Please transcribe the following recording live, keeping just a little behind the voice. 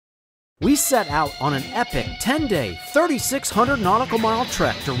We set out on an epic 10-day, 3,600 nautical mile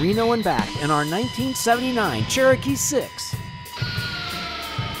trek to Reno and back in our 1979 Cherokeesix.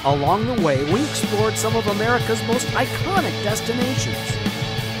 Along the way, we explored some of America's most iconic destinations.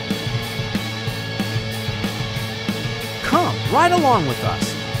 Come right along with us.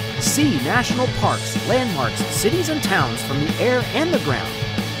 See national parks, landmarks, cities and towns from the air and the ground.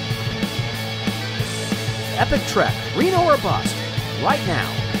 Epic trek, Reno or bust, right now,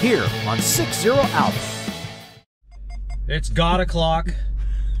 here on 60 Alpha. It's God o'clock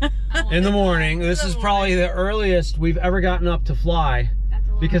in the morning. This is probably the earliest we've ever gotten up to fly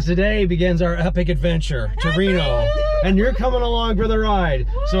because today begins our epic adventure to Reno. And you're coming along for the ride.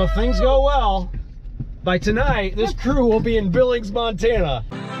 So if things go well, by tonight, this crew will be in Billings, Montana.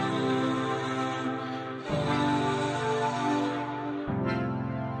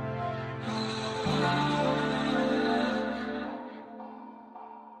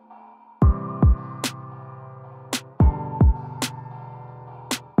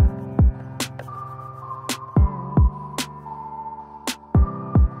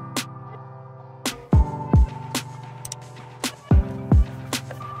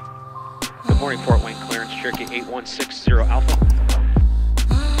 Morning, Fort Wayne clearance, Cherokee 8160 Alpha.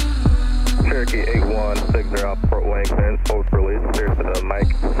 Cherokee 8160 Alpha, Fort Wayne clearance, post release, clear to the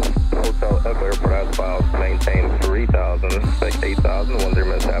Mike Hotel Echo Airport as filed, maintain 3,000, expect 8,000, 10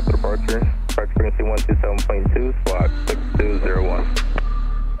 minutes after departure. Departure frequency 127.2, squawk 6201.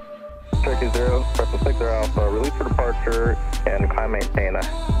 Cherokee 0, press 60 Alpha, release for departure, and climb maintain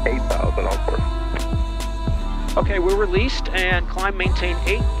 8,000 on course. Okay, we're released and climb maintain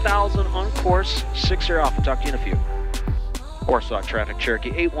 8,000 on course, 60 Alpha. Talk to you in a few. Warsaw traffic, Cherokee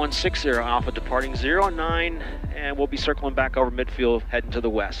 8160 Alpha, departing 09, and we'll be circling back over midfield, heading to the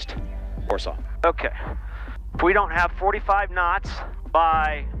west. Warsaw. Okay, if we don't have 45 knots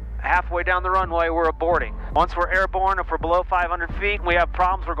by halfway down the runway, we're aborting. Once we're airborne, if we're below 500 feet and we have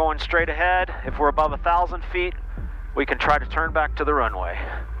problems, we're going straight ahead. If we're above 1,000 feet, we can try to turn back to the runway.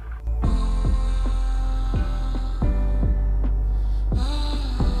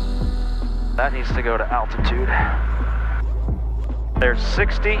 That needs to go to altitude. There's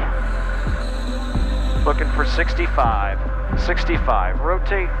 60. Looking for 65. 65.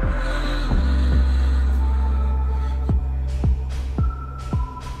 Rotate.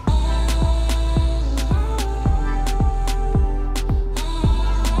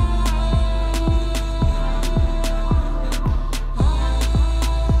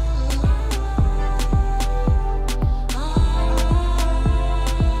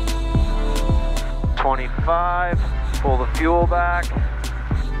 Pull the fuel back.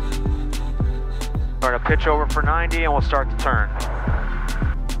 We're gonna pitch over for 90 and we'll start the turn.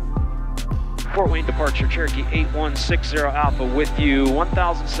 Fort Wayne departure, Cherokee 8160 Alpha with you,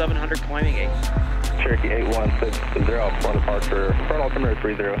 1,700 climbing 8. Cherokee 8160 Alpha, on departure, front altimeter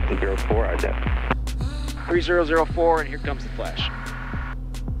 3004, ident. 3004, and here comes the flash.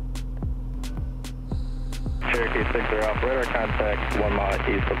 Cherokee 60 Alpha, radar contact 1 mile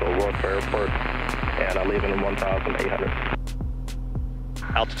east of the Warsaw Airport, and I'm leaving in 1,800.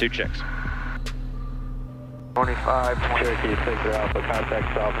 Altitude checks. 25, 20. Cherokee 60 Alpha,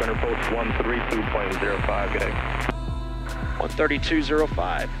 contact south, center post 132.05, good day.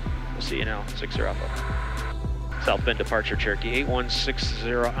 132.05. We'll see you now, 60 Alpha. South Bend departure, Cherokee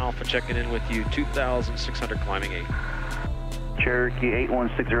 8160 Alpha, checking in with you, 2,600 climbing 8. Cherokee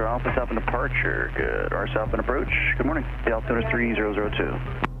 8160 Alpha, south Bend departure, good. Our south Bend approach, good morning. The altitude is 3002.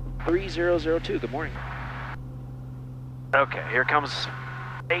 3002, good morning. Okay, here comes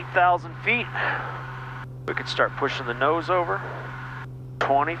 8,000 feet. We could start pushing the nose over.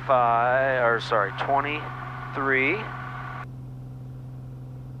 23,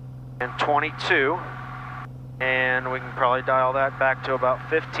 and 22. And we can probably dial that back to about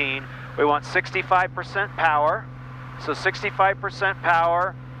 15. We want 65% power. So 65%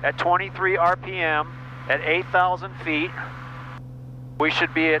 power at 23 RPM at 8,000 feet. We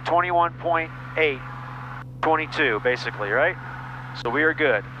should be at 21.8, 22 basically, right? So we are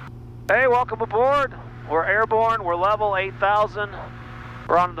good. Hey, welcome aboard. We're airborne, we're level 8,000.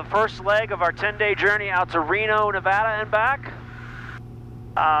 We're on the first leg of our 10-day journey out to Reno, Nevada and back.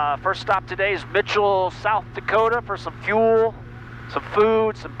 First stop today is Mitchell, South Dakota for some fuel, some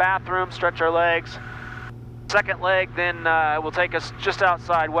food, some bathrooms, stretch our legs. Second leg then will take us just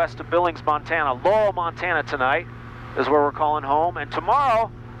outside west of Billings, Montana. Laurel, Montana tonight is where we're calling home. And tomorrow,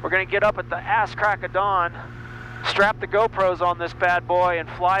 we're gonna get up at the ass crack of dawn, strap the GoPros on this bad boy and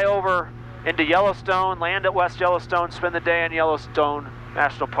fly over into Yellowstone, land at West Yellowstone, spend the day in Yellowstone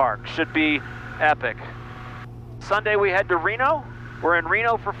National Park. Should be epic. Sunday we head to Reno, We're in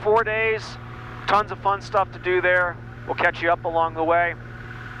Reno for 4 days. Tons of fun stuff to do there. We'll catch you up along the way.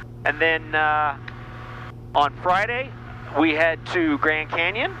 And then on Friday, we head to Grand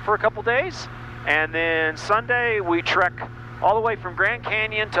Canyon for a couple days. And then Sunday, we trek all the way from Grand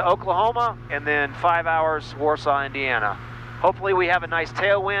Canyon to Oklahoma, and then 5 hours Warsaw, Indiana. Hopefully we have a nice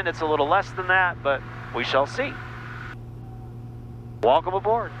tailwind. It's a little less than that, but we shall see. Welcome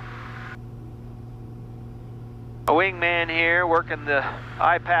aboard. A wingman here working the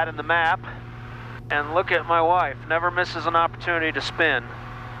iPad and the map. And look at my wife, never misses an opportunity to spin.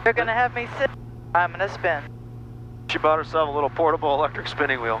 You're gonna have me sit, I'm gonna spin. She bought herself a little portable electric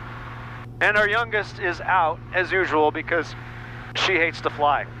spinning wheel. And our youngest is out, as usual, because she hates to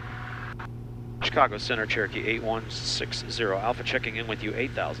fly. Chicago Center, Cherokee 8160 Alpha, checking in with you,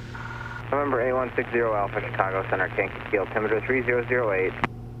 8000. November 8160 Alpha, Chicago Center, Kankakee, altimeter 3008.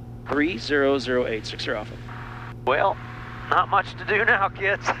 3008, 60 Alpha. Well, not much to do now,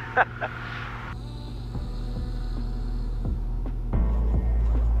 kids.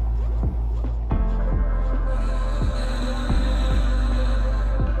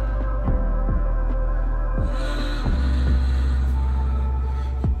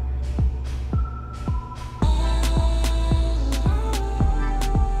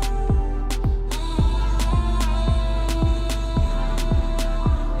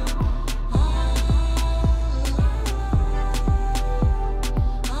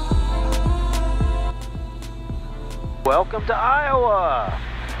 Welcome to Iowa.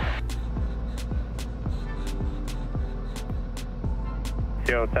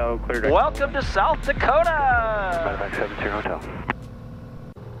 Hotel, clear deck. Welcome to South Dakota. 5570 Hotel.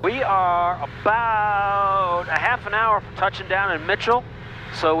 We are about a half an hour from touching down in Mitchell.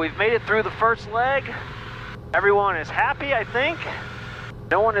 So we've made it through the first leg. Everyone is happy, I think.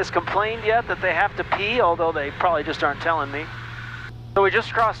 No one has complained yet that they have to pee, although they probably just aren't telling me. So we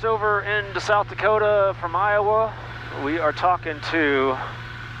just crossed over into South Dakota from Iowa. We are talking to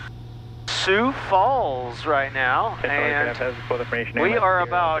Sioux Falls right now, and we are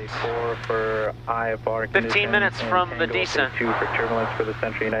about 15 minutes from the descent. 2 for turbulence for the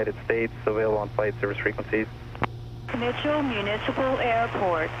Central United States, available on flight service frequencies. Mitchell Municipal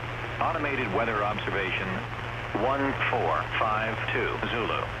Airport. Automated weather observation 1452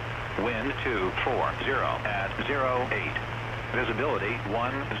 Zulu. Wind 240 at 08. Visibility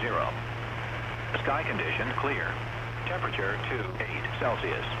 10. Sky condition clear. Temperature 28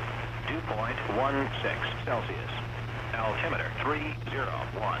 Celsius. Dew point 16 Celsius. Altimeter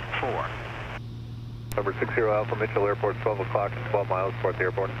 3014. Number 60 Alpha, Mitchell Airport, 12 o'clock and 12 miles toward the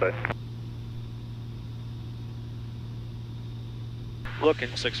airport in sight.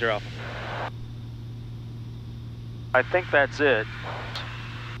 Looking, 60 Alpha. I think that's it.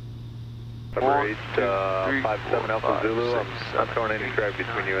 Number 857 Alpha Zulu, I'm throwing any traffic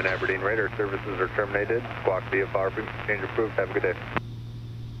between you and Aberdeen. Radar services are terminated. Squawk VFR, frequency change approved. Have a good day.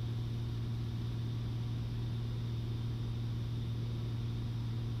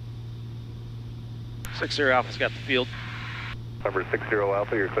 Six-zero Alpha's got the field. Number 60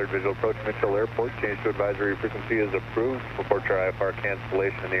 Alpha, you're cleared visual approach Mitchell Airport. Change to advisory frequency is approved. Report your IFR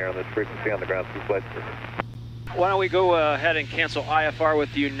cancellation in the air on this frequency on the ground through flight service. Why don't we go ahead and cancel IFR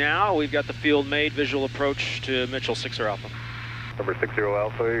with you now? We've got the field made, visual approach to Mitchell 60 Alpha. Number 60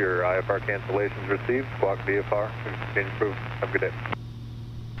 Alpha, your IFR cancellations received. Squawk VFR, frequency change approved. Have a good day.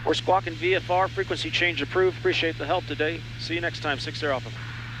 We're squawking VFR, frequency change approved. Appreciate the help today. See you next time, 60 Alpha.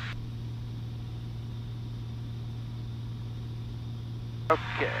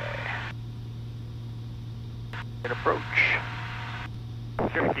 Okay. Good approach.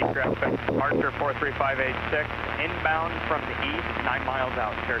 Cherokee traffic, departure 43586, inbound from the east, 9 miles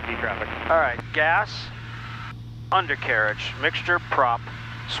out, Cherokee traffic. All right, gas, undercarriage, mixture, prop,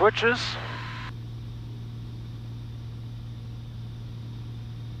 switches.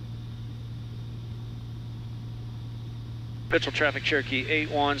 Mitchell traffic, Cherokee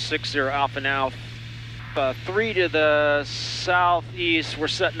 8160 Alpha now. 3 to the southeast. We're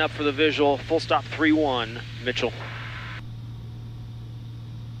setting up for the visual. Full stop 31, Mitchell.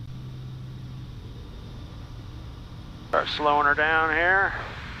 Start slowing her down here.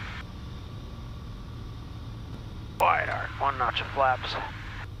 Wide arc, 1 notch of flaps.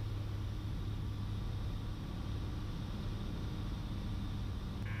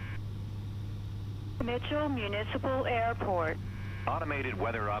 Mitchell Municipal Airport. Automated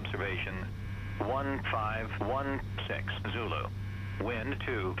weather observation 1516 Zulu. Wind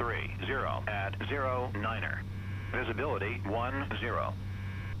 230 at 09er. Visibility 10.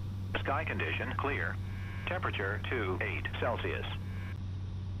 Sky condition clear. Temperature 28 Celsius. .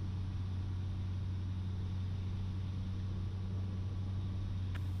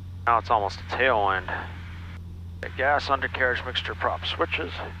 Now it's almost a tailwind. Gas, undercarriage, mixture, prop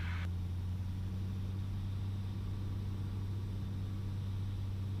switches.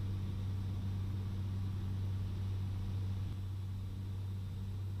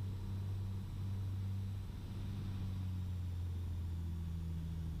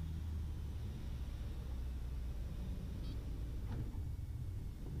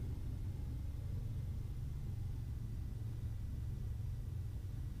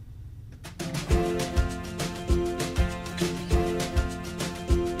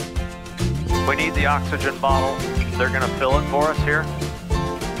 We need the oxygen bottle. They're going to fill it for us here.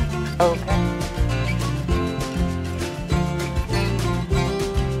 Okay.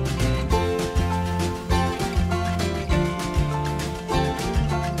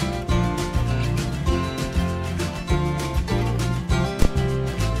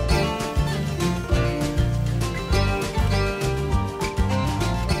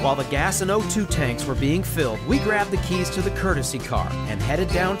 While the gas and O2 tanks were being filled, we grabbed the keys to the courtesy car and headed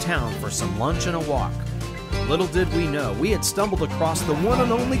downtown for some lunch and a walk. Little did we know, we had stumbled across the one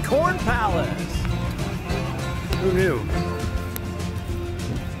and only Corn Palace. Who knew?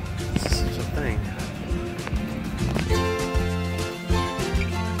 Such a thing.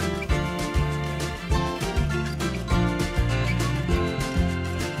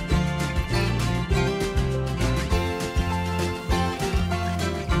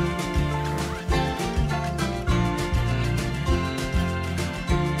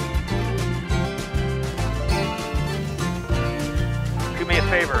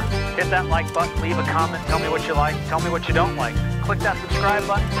 Favor, hit that like button, leave a comment, tell me what you like, tell me what you don't like. Click that subscribe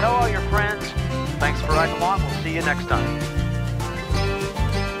button, tell all your friends. Thanks for riding along, we'll see you next time.